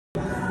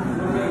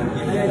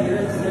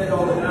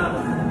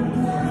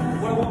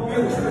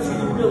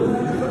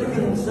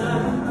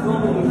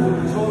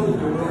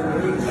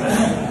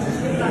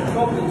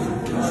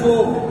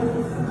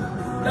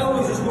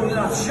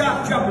that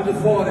sharp jab with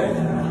the forehead,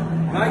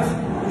 right?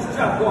 Just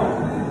jab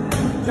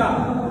one,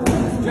 jab,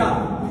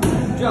 jab,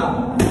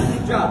 jab,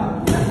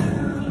 jab,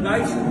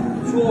 right?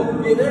 So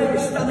you're there, you're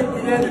static,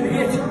 you're there to be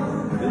hit,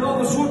 and all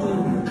of a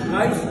sudden,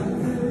 right?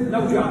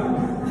 Now jab.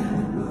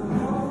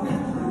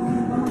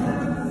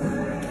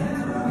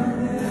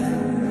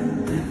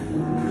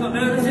 Not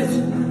there, is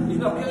it? He's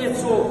not getting it,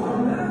 so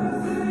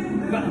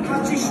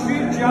catch his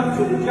straight jab,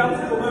 so the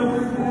jab's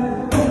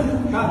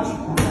coming, catch,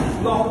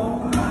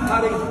 lock,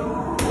 carry,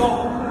 lock,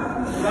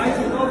 right,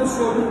 and all of a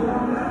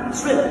sudden,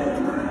 slip,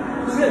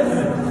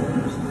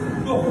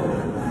 look,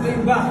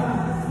 lean back.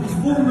 He's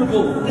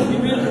vulnerable, he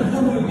really is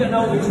vulnerable getting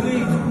out of his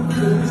lead.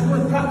 So we're just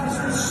going to practice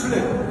this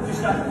slip,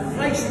 just that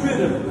nice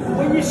rhythm.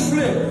 When you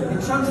slip, you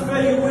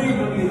transfer your weight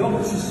on the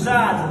opposite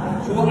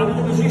side. So I'm in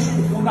a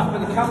position to come back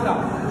with the counter.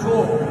 So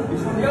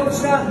it's from the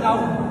outside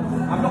now.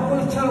 I'm not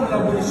going to tell him that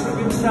I'm going to slip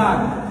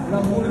inside,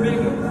 but I'm going to make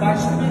it, by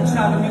slipping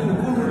inside, I'm making the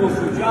vulnerable.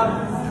 So jab,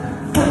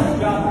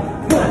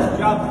 jab,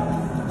 jab.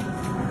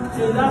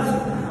 So that's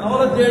all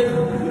I did.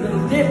 We're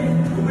going to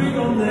dip the weight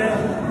on there.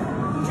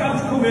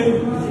 Jabs come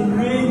in, it's in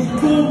range,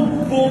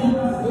 boom, boom,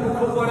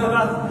 uppercut,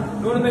 whatever.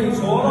 You know what I mean?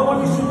 So all I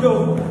want you to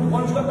do,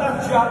 once you've got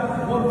that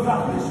jab, one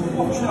practice. So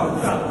watch now,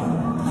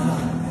 jab.